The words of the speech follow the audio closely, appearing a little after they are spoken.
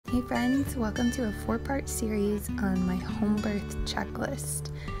Hey friends, welcome to a 4-part series on my home birth checklist.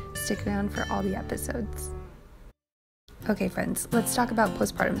 Stick around for all the episodes. Okay friends, let's talk about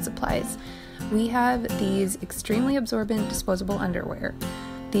postpartum supplies. We have these extremely absorbent disposable underwear.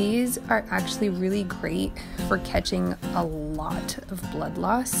 These are actually really great for catching a lot of blood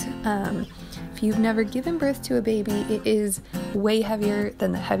loss. If you've never given birth to a baby, it is way heavier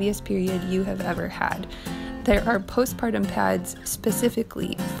than the heaviest period you have ever had. There are postpartum pads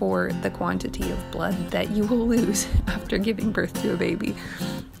specifically for the quantity of blood that you will lose after giving birth to a baby.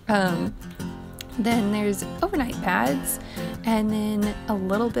 Then there's overnight pads, and then a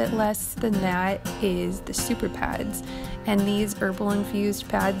little bit less than that is the super pads. And these herbal infused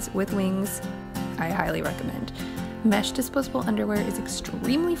pads with wings, I highly recommend. Mesh disposable underwear is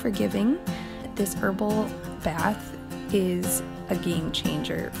extremely forgiving. This herbal bath is a game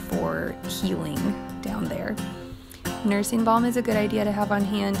changer for healing down there. Nursing balm is a good idea to have on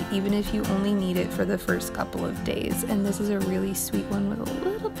hand, even if you only need it for the first couple of days. And this is a really sweet one with a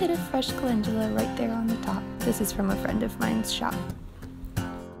little bit of fresh calendula right there on the top. This is from a friend of mine's shop.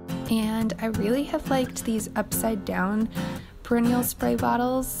 And I really have liked these upside down perennial spray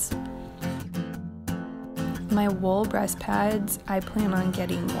bottles. My wool breast pads I plan on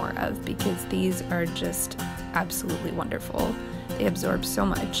getting more of because these are just absolutely wonderful. They absorb so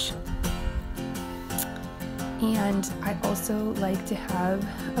much. And I also like to have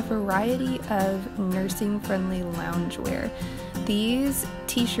a variety of nursing-friendly loungewear. These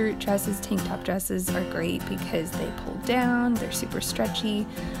t-shirt dresses, tank top dresses are great because they pull down, they're super stretchy.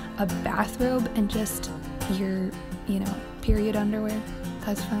 A bathrobe and just your, period underwear,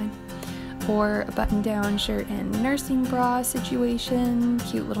 that's fine. Or a button-down shirt and nursing bra situation,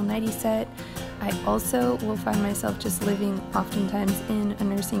 cute little nightie set. I also will find myself just living oftentimes in a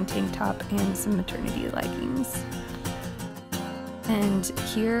nursing tank top and some maternity leggings. And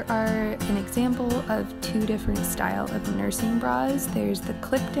here are an example of 2 different style of nursing bras. There's the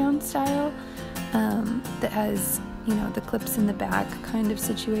clip-down style that has, the clips in the back kind of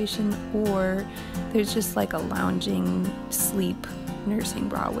situation, or there's just like a lounging sleep nursing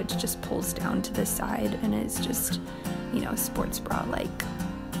bra which just pulls down to the side and is just, sports bra-like.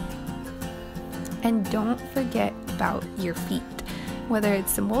 And don't forget about your feet, whether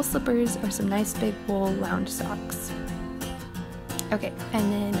it's some wool slippers or some nice big wool lounge socks. Okay,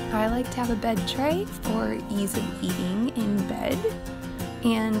 and then I like to have a bed tray for ease of eating in bed.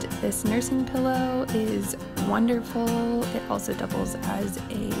 And this nursing pillow is wonderful. It also doubles as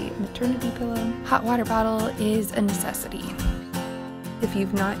a maternity pillow. Hot water bottle is a necessity. If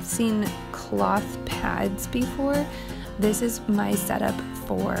you've not seen cloth pads before, this is my setup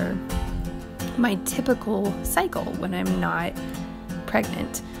for my typical cycle when I'm not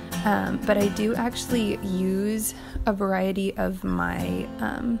pregnant. But I do actually use a variety of my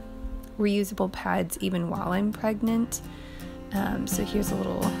reusable pads even while I'm pregnant. So here's a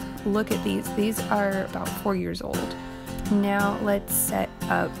little look at these. These are about 4 years old. Now let's set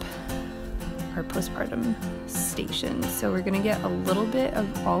up our postpartum station. So we're gonna get a little bit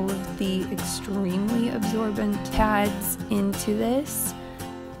of all of the extremely absorbent pads into this.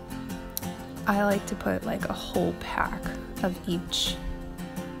 I like to put like a whole pack of each.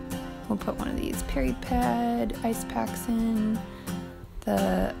 We'll put one of these peri pad ice packs in.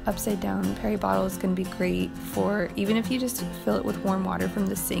 The upside down peri bottle is going to be great for even if you just fill it with warm water from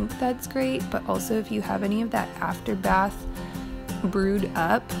the sink, that's great, but also if you have any of that after bath brewed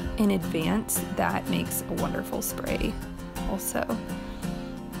up in advance, that makes a wonderful spray also.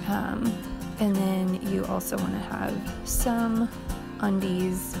 And then you also want to have some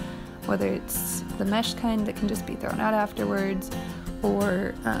undies, whether it's the mesh kind that can just be thrown out afterwards,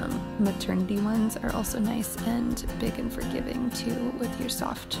 or maternity ones are also nice and big and forgiving too, with your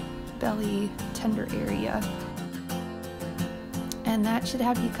soft belly, tender area. And that should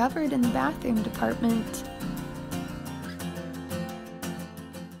have you covered in the bathroom department.